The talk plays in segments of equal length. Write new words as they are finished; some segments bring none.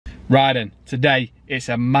Right then, today it's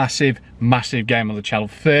a massive game on the channel.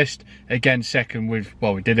 First against second, we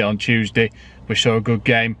did it on Tuesday. We saw a good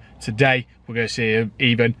game. Today we're going to see an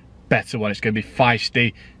even better one. It's going to be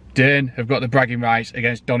feisty. Dearne have got the bragging rights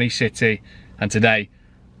against Donny City, and today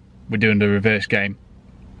we're doing the reverse game.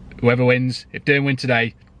 Whoever wins, if Dearne win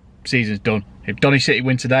today, season's done. If Donny City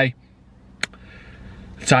win today,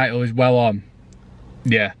 the title is well on.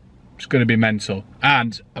 Yeah, it's going to be mental,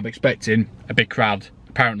 and I'm expecting a big crowd.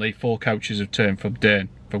 Apparently 4 coaches have turned from Dearne,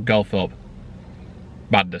 from Golthorpe.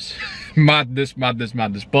 Madness. madness.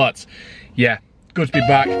 But yeah, good to be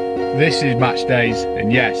back. This is match days,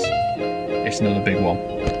 and yes, it's another big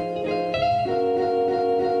one.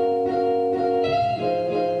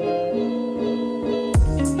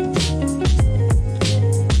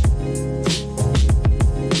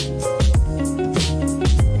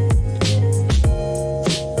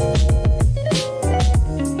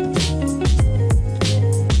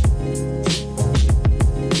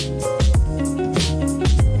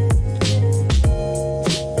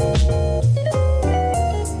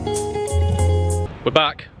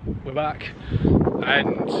 We're back,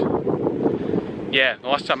 and yeah, the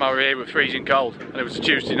last time I were here we were freezing cold, and it was a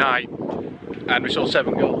Tuesday night, and we saw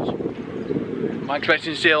 7 goals. Am I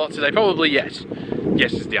expecting to see a lot today? Probably yes.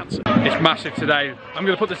 Yes is the answer. It's massive today. I'm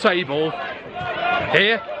going to put the table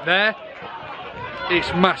here, there.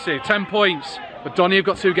 It's massive. 10 points, but Donny have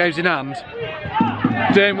got 2 games in hand.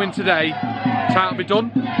 Dearne win today, title be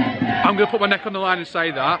done. I'm going to put my neck on the line and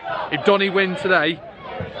say that. If Donny win today,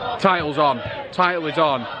 title's on. Title is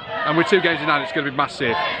on. And with 2 games in hand, it's going to be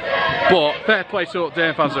massive. But fair play to what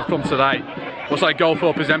Dearne fans have come today. Looks like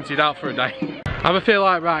Golthorpe is emptied out for a day. I feel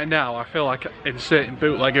like right now, I feel like inserting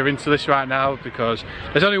bootlegger into this right now, because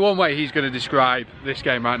there's only one way he's going to describe this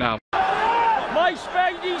game right now. My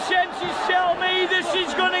spidey senses tell me this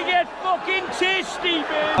is going to get fucking tasty,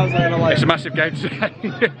 man. It's a massive game today.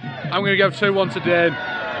 I'm going to go 2-1 to Dearne.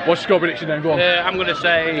 What's your score prediction then? Go on. I'm going to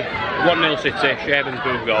say 1-0 City, Shaven's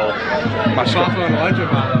booth goal. What's your,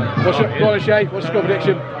 go on, Shay, what's your score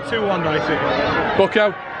prediction? 2-1 Donny City.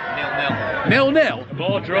 Bucko? 0-0. 0-0?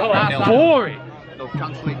 Ball draw. That's boring. They'll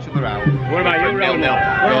cancel each other out. What about you, Round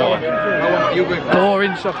 0?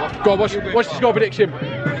 Boring stuff. Go on, what's your score prediction?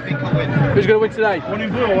 Who's going to win today? 1 in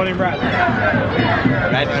blue or 1 in red?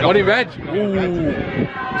 Red. 1 in red?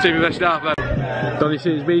 Ooh. Team of the start then. Donny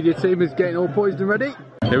City's media team is getting all poised and ready.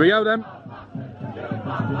 Here we go then.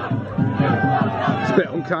 It's a bit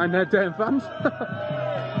unkind there, Dearne fans.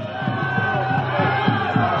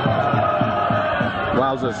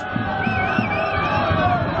 Wowzers.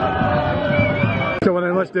 Come on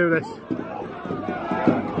then, let's do this.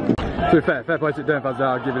 To be fair play to Dearne fans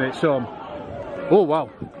are giving it some. Oh wow.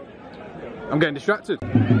 I'm getting distracted.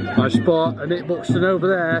 I spot a Nick Buxton over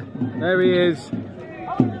there. There he is.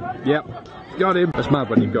 Yep. Got him. That's mad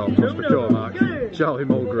when you've got Prosper Cormac, Charlie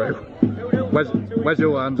Mulgrew. Where's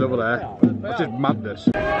your hands over there? That's just madness.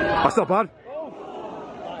 That's not bad.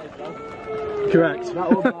 Correct.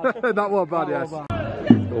 That was bad, yes.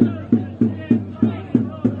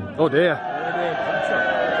 Oh dear.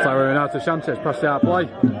 Firing out to Sanchez, past the out play.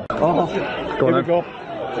 Oh, go on, here we go.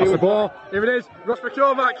 That's the ball. Here it is. Ross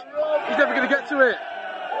McCormack. He's never going to get to it.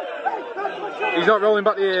 He's not rolling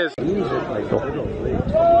back the ears.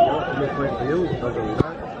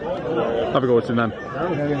 Have a go with him then.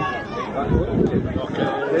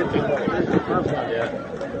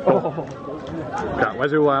 Oh.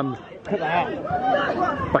 Where's your hand?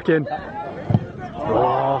 Back in.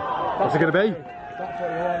 Oh. What's it going to be?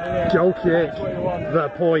 Goal kick. The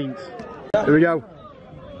point. Here we go.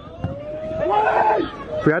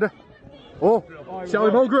 Free header. Oh.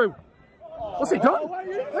 Charlie Mulgrew. What's he done? Why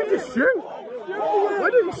did he shoot? Why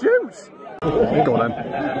did he shoot? Go on then.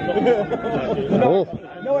 Oh.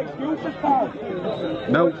 No excuses, pal.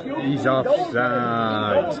 No, he's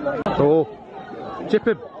offside. Oh. Chip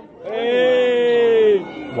him. Hey.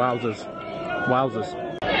 Wowzers.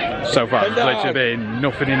 So far, there's literally been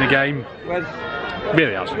nothing in the game.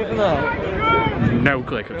 Really has. No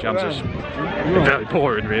click of chances. Very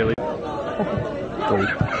boring, really.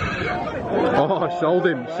 Oh, sold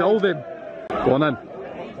him. Go on then.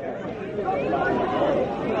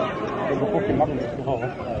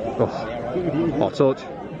 Oh, touch.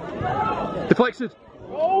 Deflected.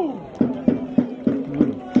 Oh.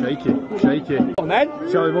 Shaky. On then.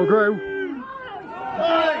 Charlie Mulgrew.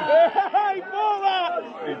 Hey, ball that.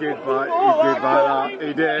 He did bite that.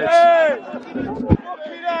 He did.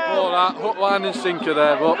 Ball that, hook, line and sinker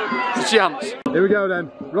there, but it's a chance. Here we go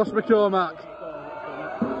then. Ross McCormack.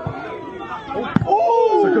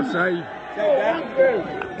 Oh. It's a good save.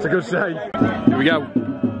 It's a good save. Here we go.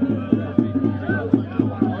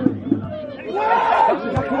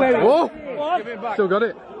 Oh! Still got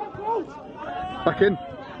it. Back in.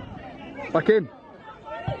 Back in.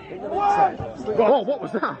 Oh, what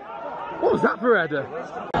was that? What was that for a header?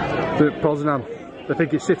 Poznan. They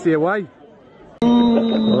think it's City away.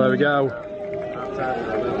 Well, there we go.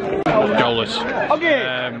 Goalless. Are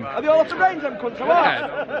they all off the range, them cunts?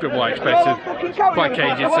 Yeah, good what I expected. Quite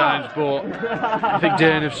cagey at times, but I think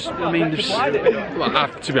Dearne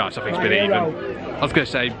have, to be honest, I think it's been even. I was going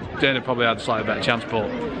to say Dearne probably had a slightly better chance, but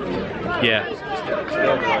yeah,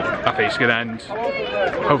 I think it's going to end.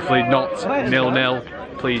 Hopefully not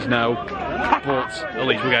 0-0, please no, but at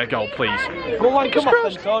least we get a goal, please. Come on, come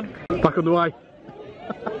on, son. Back on the way.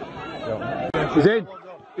 He's in.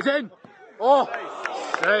 He's in. Oh,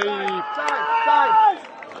 save.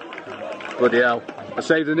 Bloody hell. A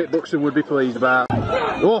save that Nick Buxton would be pleased about.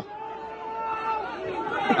 Oh,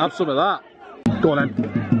 have some of that. Go on then.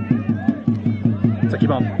 Take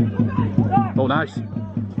him on. Oh, nice.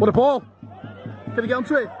 What a ball. Can he get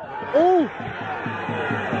onto it? Oh.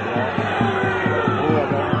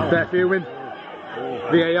 Fair fuming.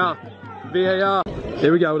 VAR. VAR.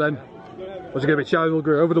 Here we go then. Was it going to be Charlie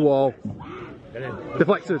over the wall?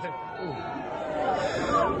 Deflected.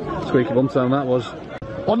 Squeaky bum sound that was.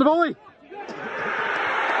 On the volley!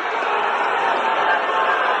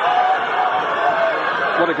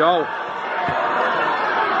 What a goal.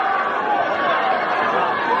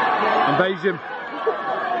 Invasion.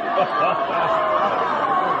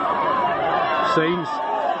 Scenes.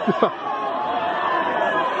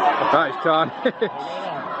 That is carnage.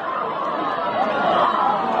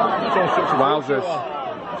 Wowzers.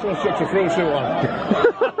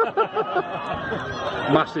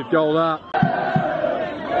 Massive goal that.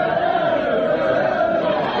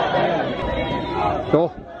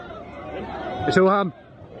 Oh. It's Ilham.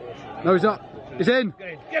 No, he's not. He's in. Get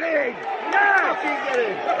in! Yeah! Get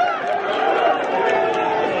in!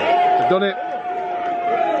 They've done it.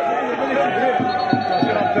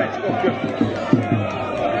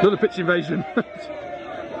 Another pitch invasion.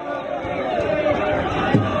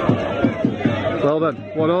 Well then,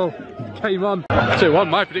 1-0. Came on. 2-1.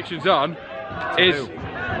 My prediction's on is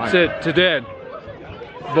to Dearne.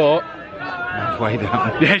 But It's way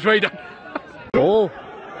down. yeah, it's way down. Oh,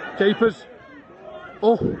 keepers.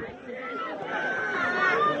 Oh.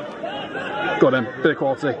 Go on then, bit of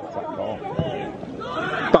quality.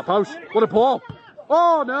 Back post. What a ball.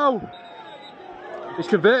 Oh no. He's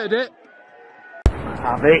converted it.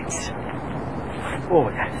 Have it. Oh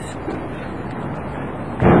yes.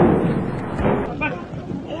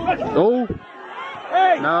 Oh.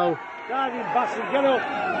 Hey! No. Guardian bastard, get up!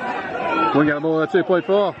 Won't get more than 2.4.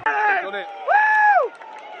 Done it. Woo!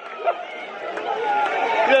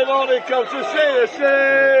 Good morning, coach.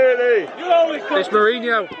 City! You only come It's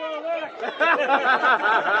Mourinho.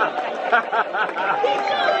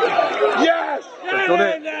 Yes! They've done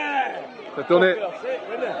it. They've done it.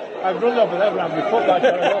 I've run up with everyone. We put that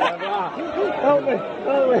help me,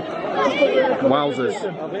 help me. Wowzers.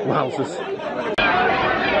 Wowzers.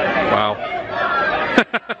 Wow.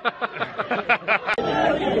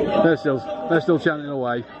 They're still chanting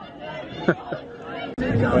away.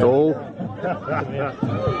 Oh.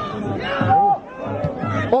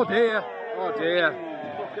 Oh dear. Oh dear.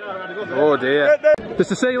 Oh dear. Just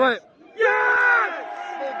to seal it. Yes!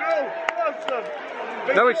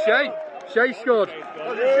 No, it's Shay. Shay scored.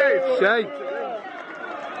 Shay.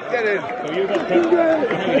 Get in.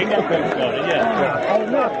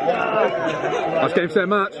 Last game set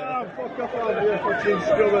match. Fuck off on you fucking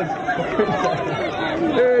scummers.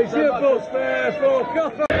 Here's your bus fare, fuck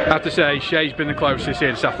off. I have to say, Shay's been the closest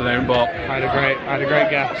here this afternoon, but I had a great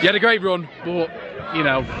guess. you had a great run, but you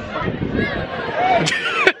know.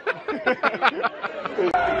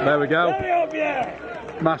 There we go.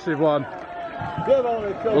 Massive one.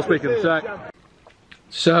 We'll speak in a sec.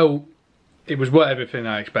 So, it was what everything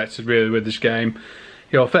I expected really with this game.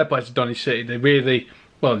 You know, fair play to Donny City. They really,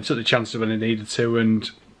 well, they took the chances when they needed to, and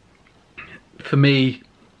for me,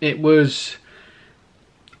 it was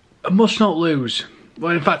a must not lose.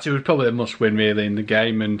 Well, in fact, it was probably a must win really in the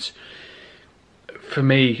game, and for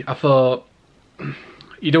me, I thought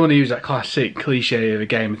you don't want to use that classic cliche of a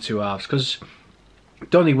game of two halves, because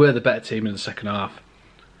Donny were the better team in the second half.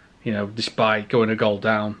 You know, despite going a goal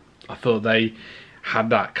down, I thought they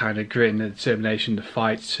had that kind of grit and determination to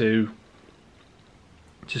fight to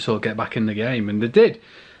sort of get back in the game, and they did.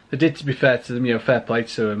 They did, to be fair to them, you know, fair play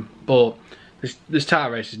to them. But this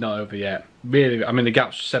title race is not over yet. Really, I mean, the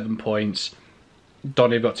gap's 7 points.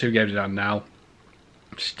 Donny have got 2 games in hand now.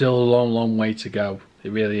 Still a long, long way to go.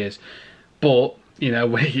 It really is. But you know,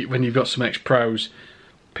 when you've got some ex-pros,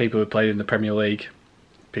 people who've played in the Premier League,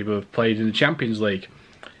 people who've played in the Champions League,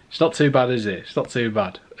 It's not too bad, is it? It's not too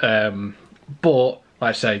bad. But like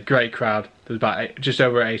I say, great crowd. There's about just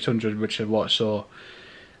over 800, which I saw,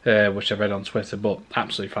 which I read on Twitter. But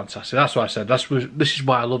absolutely fantastic. That's why I said this is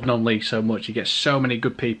why I love non-league so much. You get so many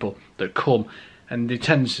good people that come, and the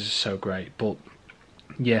attendances are so great. But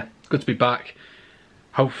yeah, good to be back.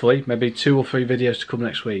 Hopefully, maybe 2 or 3 videos to come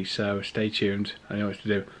next week. So stay tuned. I know what to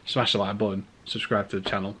do. Smash the like button. Subscribe to the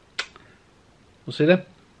channel. We'll see you then.